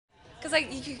Because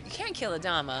like you can't kill a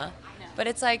Dama, but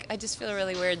it's like I just feel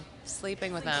really weird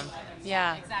sleeping with them.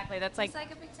 Yeah. Exactly. That's like It's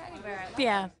like a big teddy bear.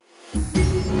 yeah.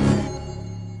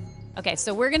 Okay,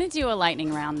 so we're gonna do a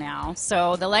lightning round now.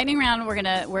 So the lightning round,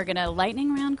 we're gonna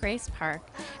lightning round Grace Park,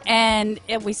 and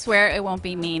we swear it won't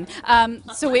be mean.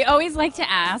 So we always like to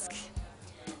ask,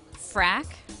 frak,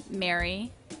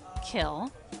 marry,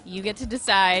 kill. You get to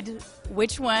decide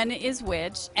which one is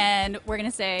which, and we're gonna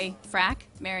say frak,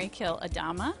 marry, kill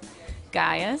Adama,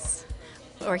 Gaius,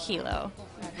 or Hilo.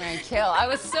 Marry, kill. I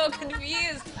was so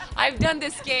confused. I've done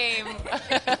this game.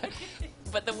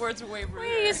 But the words are way ruder.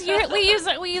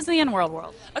 We use the in-world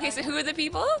world. Okay, so who are the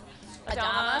people?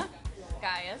 Adama,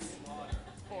 Gaius,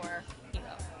 or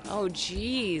Hilo. Oh,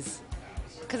 jeez.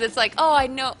 Because it's like, oh, I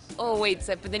know. Oh, wait,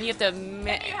 but then you have to.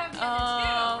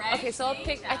 Right? Okay, so I'll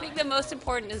pick. I think the most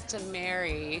important is to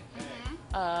marry.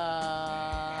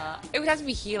 It would have to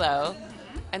be Hilo,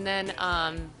 and then,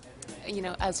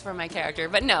 as for my character,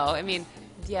 but no, I mean,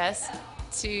 yes,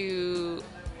 to.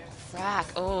 Frak.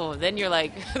 Oh, then you're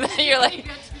like,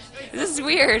 this is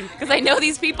weird because I know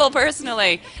these people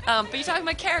personally. But you're talking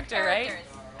about character, right?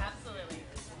 Absolutely.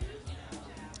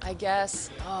 I guess.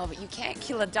 Oh, but you can't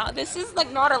kill a dog. This is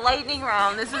like not a lightning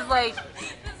round. This is like,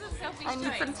 I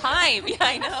need some time. Yeah,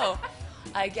 I know.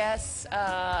 I guess.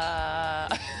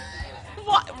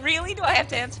 What? Really? Do I have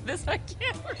to answer this on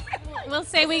camera? We'll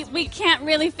say we can't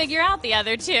really figure out the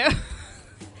other two.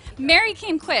 Mary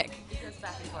came quick. It goes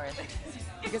back and forth.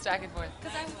 It goes back and forth.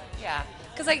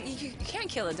 Because like you can't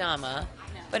kill a Dama,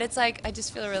 but it's like I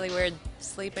just feel really weird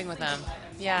sleeping with them.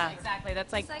 Yeah. Exactly.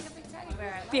 That's like. It's like a big teddy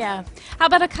bear. Yeah. How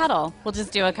about a cuddle? We'll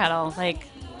just do a cuddle,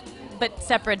 but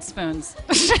separate spoons.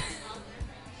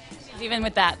 Even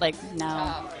with that,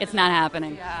 no, it's not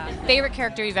happening. Yeah. Favorite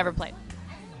character you've ever played?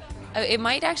 It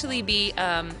might actually be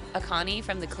Akani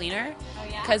from The Cleaner, Oh,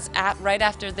 yeah? because right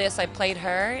after this I played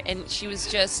her, and she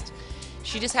just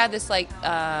had this like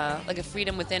a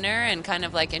freedom within her, and kind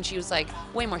of like, and she was like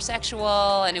way more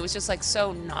sexual, and it was just like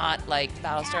so not like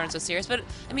Battlestar and so serious. But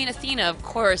I mean, Athena, of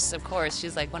course,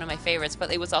 she's like one of my favorites,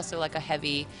 but it was also like a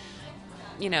heavy,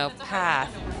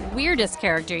 path. Weirdest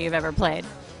character you've ever played?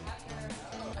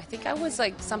 I think I was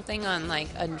like something on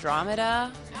like Andromeda,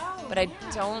 but I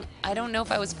don't know if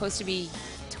I was supposed to be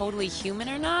totally human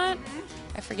or not.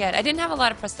 I forget. I didn't have a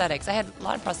lot of prosthetics. I had a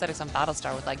lot of prosthetics on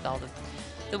Battlestar with like all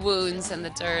the wounds and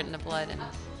the dirt and the blood and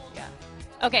yeah.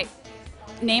 Okay,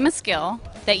 name a skill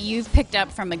that you've picked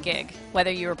up from a gig,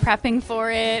 whether you were prepping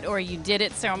for it or you did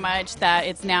it so much that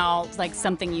it's now like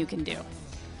something you can do.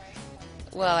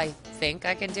 Well, I think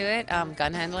I can do it.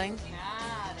 Gun handling.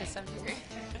 To some degree.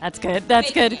 That's good.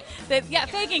 That's good. Yeah,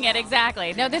 faking it,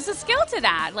 exactly. No, there's a skill to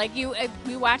that. Like you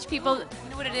watch people. You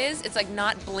know what it is? It's like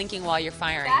not blinking while you're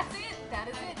firing. That's it. That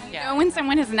is it. You Yeah. know when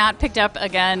someone has not picked up a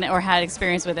gun or had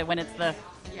experience with it, when it's the.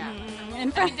 Yeah. In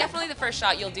I front. mean, definitely the first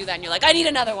shot you'll do that, and you're like, I need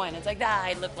another one. It's like that.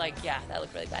 I look like, that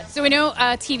looked really bad. So we know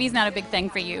TV's not a big thing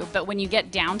for you, but when you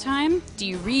get downtime, do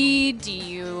you read? Do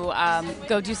you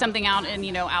go do something out and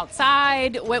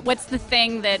outside? What's the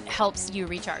thing that helps you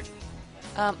recharge?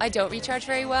 I don't recharge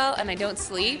very well, and I don't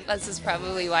sleep. This is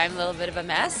probably why I'm a little bit of a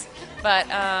mess. But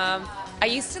I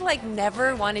used to like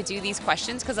never want to do these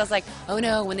questions because I was like, oh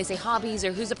no, when they say hobbies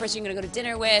or who's the person you're gonna go to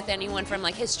dinner with, anyone from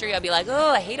like history, I'll be like, oh,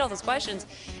 I hate all those questions.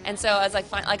 And so I was like,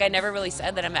 fine, like I never really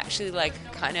said that I'm actually like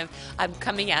I'm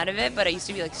coming out of it, but I used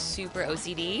to be like super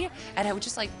OCD, and I would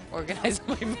just like organize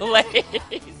my plays.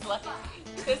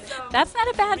 That's not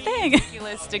a bad thing.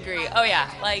 Ridiculous degree. Oh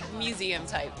yeah, like museum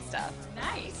type stuff.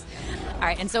 Nice. All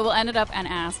right, and so we'll end it up and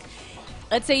ask,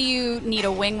 let's say you need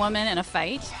a wing woman in a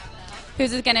fight.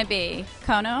 Who's it going to be,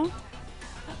 Kono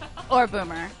or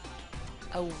Boomer?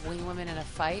 A wing woman in a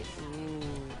fight? Ooh.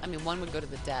 I mean, one would go to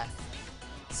the death.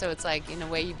 So it's like, in a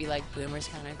way, you'd be like, Boomer's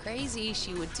kind of crazy.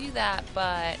 She would do that,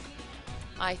 but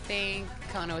I think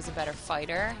Kono is a better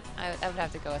fighter. I would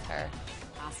have to go with her.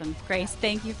 Awesome. Grace,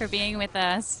 thank you for being with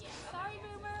us. Sorry,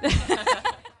 Boomer.